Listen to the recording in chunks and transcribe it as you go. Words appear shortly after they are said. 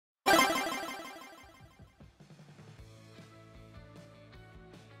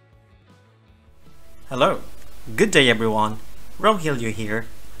Hello, good day everyone, Romhilyu here,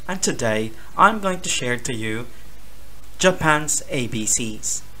 and today I'm going to share to you Japan's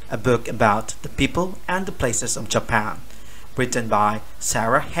ABCs, a book about the people and the places of Japan, written by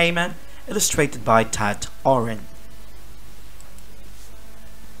Sarah Heyman, illustrated by Tad Oren.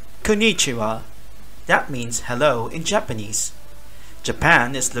 Konnichiwa, that means hello in Japanese.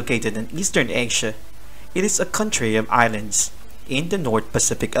 Japan is located in Eastern Asia. It is a country of islands in the North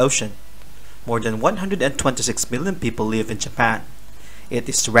Pacific Ocean. More than 126 million people live in Japan. It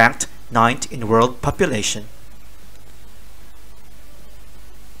is ranked 9th in world population.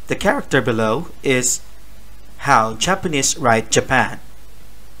 The character below is how Japanese write Japan.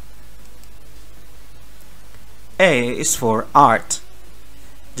 A is for art.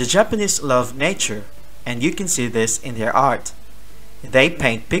 The Japanese love nature, and you can see this in their art. They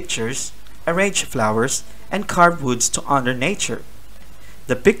paint pictures, arrange flowers, and carve woods to honor nature.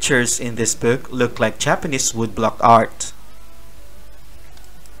 The pictures in this book look like Japanese woodblock art.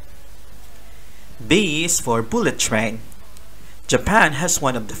 B is for bullet train. Japan has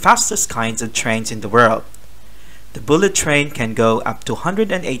one of the fastest kinds of trains in the world. The bullet train can go up to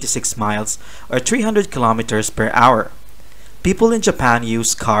 186 miles or 300 kilometers per hour. People in Japan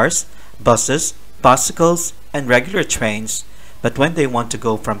use cars, buses, bicycles, and regular trains, but when they want to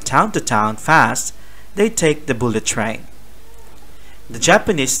go from town to town fast, they take the bullet train. The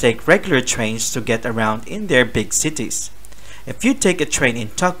Japanese take regular trains to get around in their big cities. If you take a train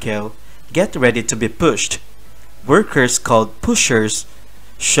in Tokyo, get ready to be pushed. Workers called pushers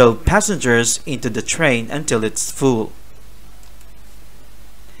shove passengers into the train until it's full.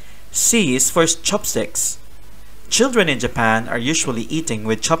 C is for chopsticks. Children in Japan are usually eating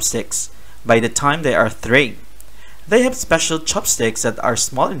with chopsticks by the time they are 3. They have special chopsticks that are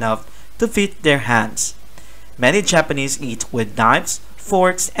small enough to fit their hands. Many Japanese eat with knives,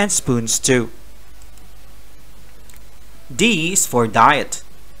 forks, and spoons too. D is for diet.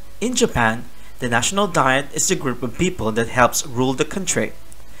 In Japan, the national diet is a group of people that helps rule the country.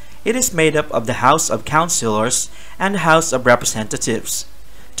 It is made up of the House of Councilors and the House of Representatives.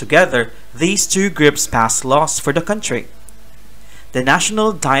 Together, these two groups pass laws for the country. The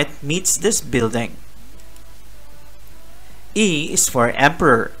national diet meets this building. E is for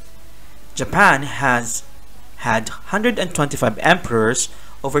emperor. Japan has had 125 emperors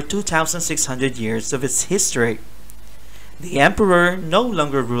over 2,600 years of its history. The emperor no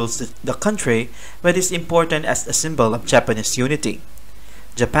longer rules the country, but is important as a symbol of Japanese unity.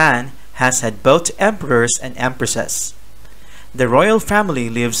 Japan has had both emperors and empresses. The royal family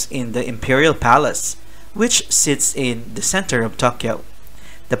lives in the Imperial Palace, which sits in the center of Tokyo.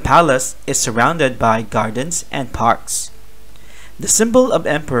 The palace is surrounded by gardens and parks. The symbol of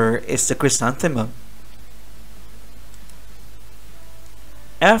emperor is the chrysanthemum.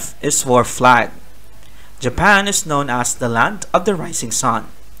 F is for flag. Japan is known as the land of the rising sun.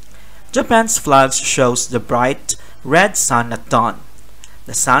 Japan's flag shows the bright red sun at dawn.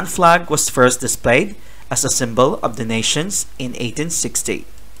 The sun flag was first displayed as a symbol of the nations in 1860.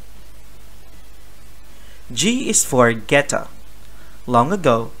 G is for geta. Long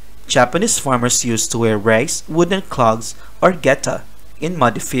ago, Japanese farmers used to wear raised wooden clogs or geta in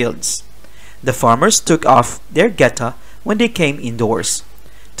muddy fields. The farmers took off their geta when they came indoors.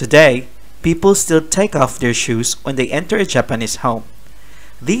 Today, people still take off their shoes when they enter a Japanese home.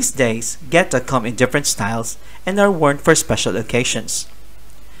 These days, geta come in different styles and are worn for special occasions.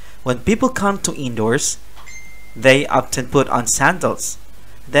 When people come to indoors, they often put on sandals.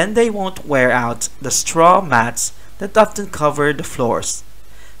 Then they won't wear out the straw mats that often cover the floors.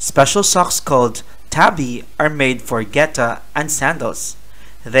 Special socks called tabi are made for geta and sandals.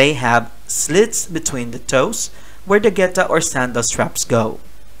 They have slits between the toes where the geta or sandal straps go.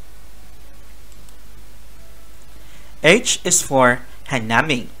 H is for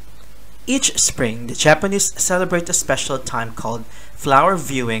Hanami. Each spring, the Japanese celebrate a special time called flower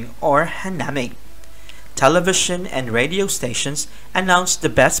viewing or Hanami. Television and radio stations announce the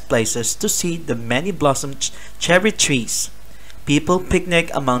best places to see the many blossomed cherry trees. People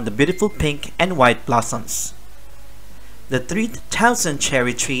picnic among the beautiful pink and white blossoms. The 3,000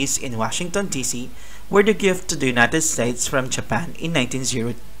 cherry trees in Washington, D.C. were the gift to the United States from Japan in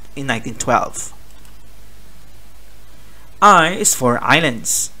 1912. I is for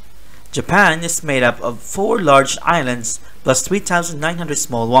islands. Japan is made up of 4 large islands plus 3,900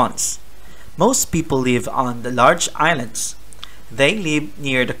 small ones. Most people live on the large islands. They live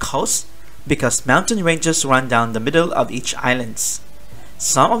near the coast because mountain ranges run down the middle of each island.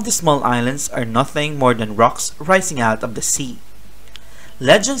 Some of the small islands are nothing more than rocks rising out of the sea.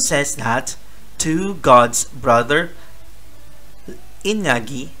 Legend says that 2 gods, brother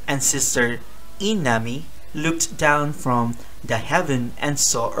Inagi and sister Inami looked down from the heaven and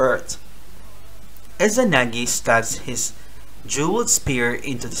saw earth. Izanagi stuck his jeweled spear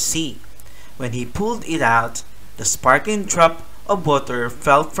into the sea. When he pulled it out, the sparkling drop of water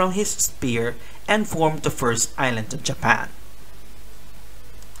fell from his spear and formed the first island of Japan.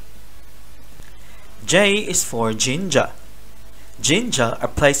 J is for Jinja. Jinja are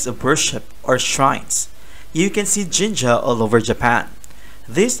places of worship or shrines. You can see Jinja all over Japan.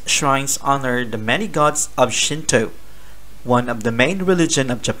 These shrines honor the many gods of Shinto, one of the main religion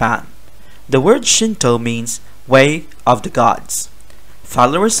of Japan. The word Shinto means way of the gods.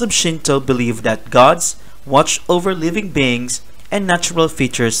 Followers of Shinto believe that gods watch over living beings and natural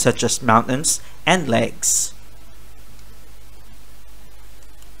features such as mountains and lakes.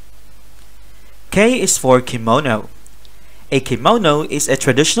 K is for kimono. A kimono is a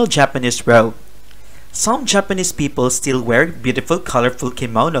traditional Japanese robe. Some Japanese people still wear beautiful colorful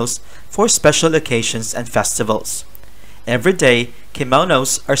kimonos for special occasions and festivals. Every day,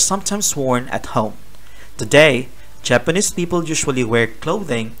 kimonos are sometimes worn at home. Today, Japanese people usually wear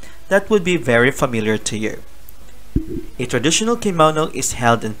clothing that would be very familiar to you. A traditional kimono is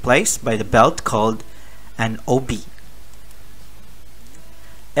held in place by the belt called an obi.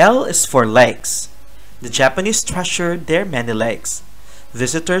 L is for lakes. The Japanese treasure their many lakes.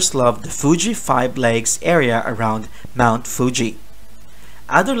 Visitors love the Fuji 5 Lakes area around Mount Fuji.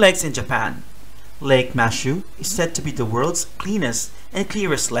 Other lakes in Japan. Lake Mashu is said to be the world's cleanest and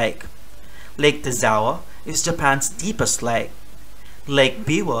clearest lake. Lake Tezawa is Japan's deepest lake. Lake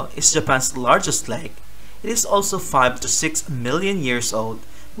Biwa is Japan's largest lake. It is also 5 to 6 million years old,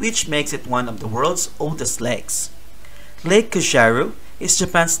 which makes it one of the world's oldest lakes. Lake Kujaru is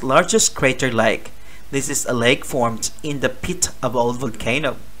Japan's largest crater lake. This is a lake formed in the pit of an old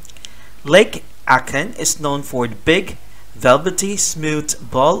volcano. Lake Aken is known for the big, velvety,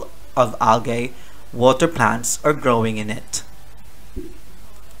 smooth ball of algae water plants are growing in it.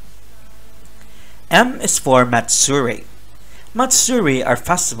 M is for Matsuri. Matsuri are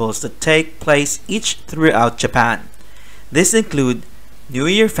festivals that take place each throughout Japan. These include New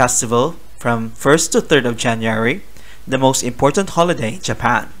Year Festival from 1st to 3rd of January, the most important holiday in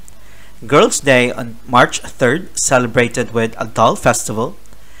Japan. Girls' Day on March 3rd, celebrated with a doll festival.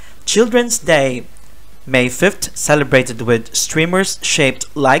 Children's Day, May 5th, celebrated with streamers shaped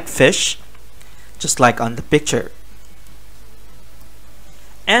like fish, just like on the picture.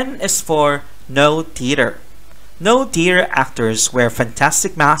 N is for No Theater. No Theater actors wear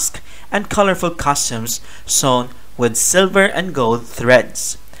fantastic masks and colorful costumes sewn with silver and gold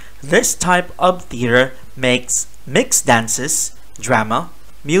threads. This type of theater makes mixed dances, drama,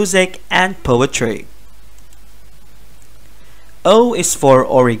 music, and poetry. O is for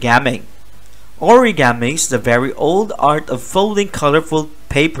Origami. Origami is the very old art of folding colorful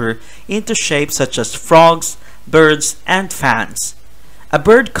paper into shapes such as frogs, birds, and fans. A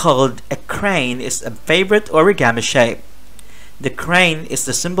bird called a crane is a favorite origami shape. The crane is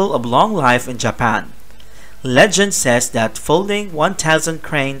the symbol of long life in Japan. Legend says that folding 1,000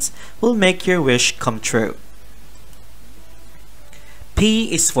 cranes will make your wish come true.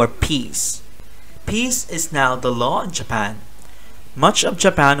 P is for peace. Peace is now the law in Japan. Much of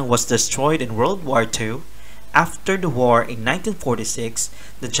Japan was destroyed in World War II. After the war in 1946,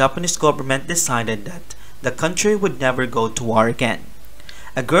 the Japanese government decided that the country would never go to war again.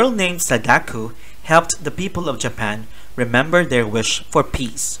 A girl named Sadako helped the people of Japan remember their wish for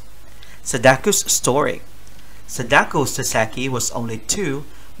peace. Sadako's story. Sadako Sasaki was only 2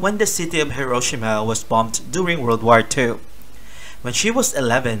 when the city of Hiroshima was bombed during World War II. When she was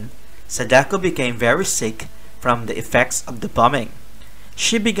 11, Sadako became very sick from the effects of the bombing.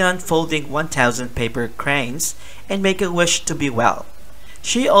 She began folding 1,000 paper cranes and make a wish to be well.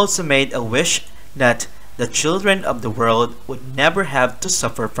 She also made a wish that the children of the world would never have to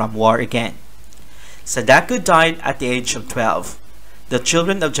suffer from war again. Sadako died at the age of 12. The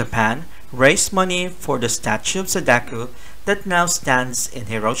children of Japan raised money for the statue of Sadako that now stands in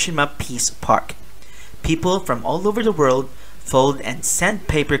Hiroshima Peace Park. People from all over the world fold and send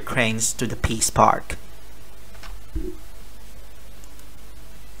paper cranes to the Peace Park.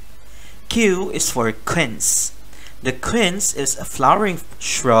 Q is for quince. The quince is a flowering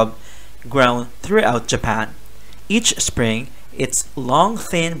shrub grown throughout Japan. Each spring, its long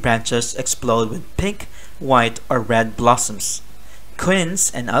thin branches explode with pink, white, or red blossoms.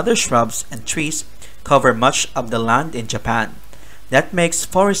 Quince and other shrubs and trees cover much of the land in Japan. That makes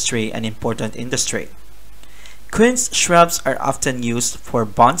forestry an important industry. Quince shrubs are often used for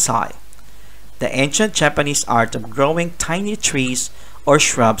bonsai, the ancient Japanese art of growing tiny trees or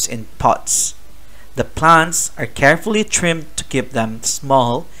shrubs in pots. The plants are carefully trimmed to keep them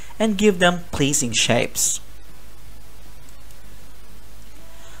small and give them pleasing shapes.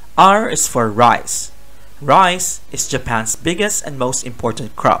 R is for rice. Rice is Japan's biggest and most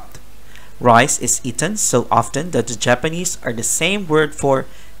important crop. Rice is eaten so often that the Japanese are the same word for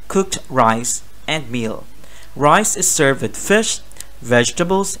cooked rice and meal. Rice is served with fish,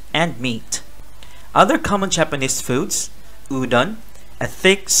 vegetables, and meat. Other common Japanese foods: udon, a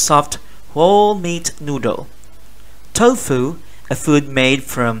thick, soft, whole meat noodle; tofu, a food made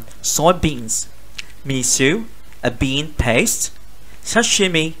from soybeans; miso, a bean paste;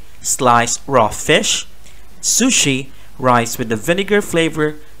 sashimi, sliced raw fish; sushi, rice with a vinegar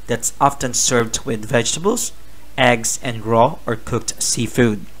flavor that's often served with vegetables, eggs, and raw or cooked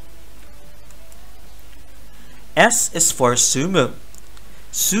seafood. S is for sumo.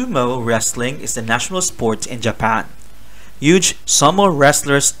 Sumo wrestling is the national sport in Japan. Huge sumo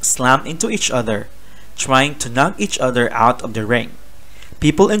wrestlers slam into each other, trying to knock each other out of the ring.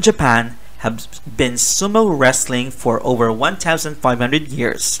 People in Japan have been sumo wrestling for over 1,500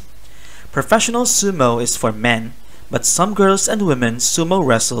 years. Professional sumo is for men, but some girls and women sumo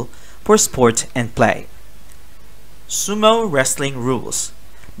wrestle for sport and play. Sumo wrestling rules: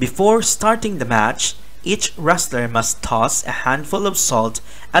 before starting the match, each wrestler must toss a handful of salt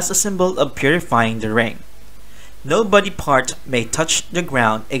as a symbol of purifying the ring. No body part may touch the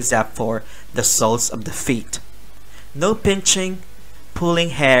ground except for the soles of the feet. No pinching, pulling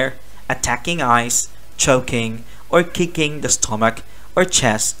hair, attacking eyes, choking, or kicking the stomach or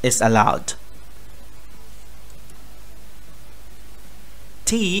chest is allowed.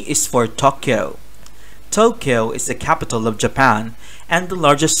 T is for Tokyo. Tokyo is the capital of Japan and the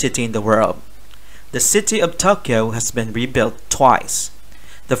largest city in the world. The city of Tokyo has been rebuilt twice.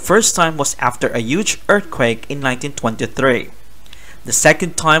 The first time was after a huge earthquake in 1923. The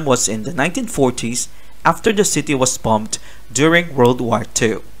second time was in the 1940s after the city was bombed during World War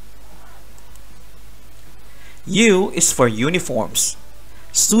II. U is for uniforms.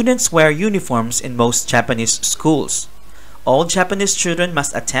 Students wear uniforms in most Japanese schools. All Japanese children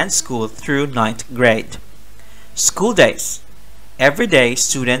must attend school through 9th grade. School days. Every day,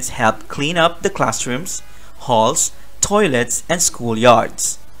 students help clean up the classrooms, halls, toilets, and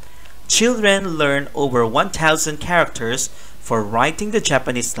schoolyards. Children learn over 1,000 characters for writing the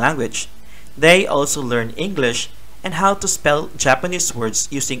Japanese language. They also learn English and how to spell Japanese words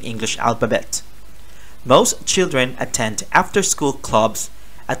using English alphabet. Most children attend after-school clubs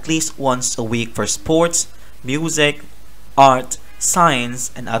at least once a week for sports, music, art,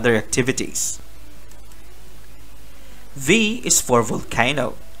 science, and other activities. V is for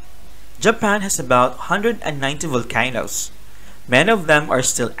volcano. Japan has about 190 volcanoes. Many of them are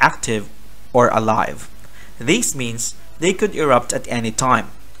still active or alive. This means they could erupt at any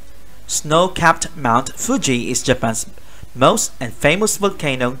time. Snow-capped Mount Fuji is Japan's most and famous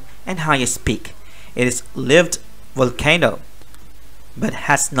volcano and highest peak. It is a lived volcano,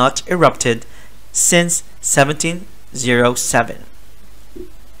 but has not erupted since 1707.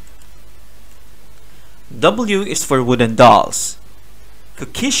 W is for wooden dolls.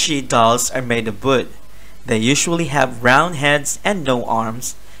 Kokishi dolls are made of wood. They usually have round heads and no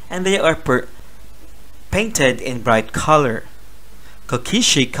arms, and they are painted in bright color.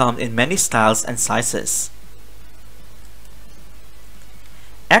 Kokishi come in many styles and sizes.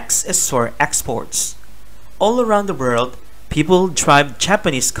 X is for exports. All around the world, people drive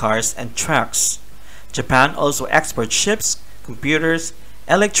Japanese cars and trucks. Japan also exports ships, computers,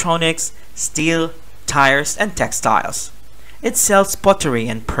 electronics, steel, tires, and textiles. It sells pottery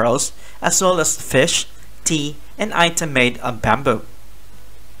and pearls, as well as fish, tea, and items made of bamboo.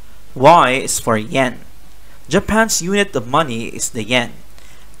 Y is for yen. Japan's unit of money is the yen.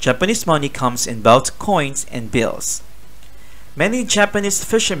 Japanese money comes in both coins and bills. Many Japanese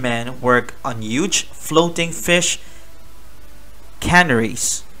fishermen work on huge floating fish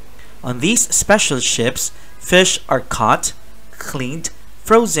canneries. On these special ships, fish are caught, cleaned,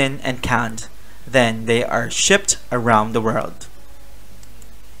 frozen, and canned. Then they are shipped around the world.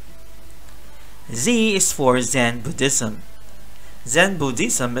 Z is for Zen Buddhism. Zen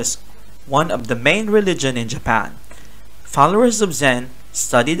Buddhism is one of the main religions in Japan. Followers of Zen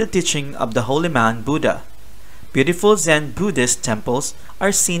study the teaching of the holy man Buddha. Beautiful Zen Buddhist temples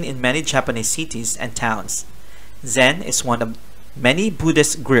are seen in many Japanese cities and towns. Zen is one of many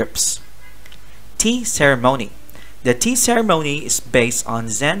Buddhist groups. Tea ceremony. The tea ceremony is based on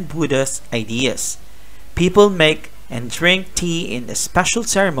Zen Buddhist ideas. People make and drink tea in a special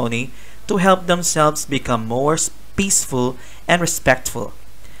ceremony to help themselves become more peaceful and respectful.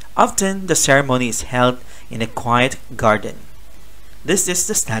 Often, the ceremony is held in a quiet garden. This is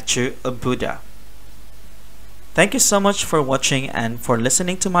the statue of Buddha. Thank you so much for watching and for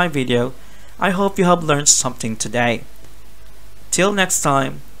listening to my video. I hope you have learned something today. Till next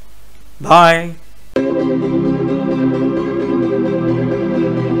time, bye!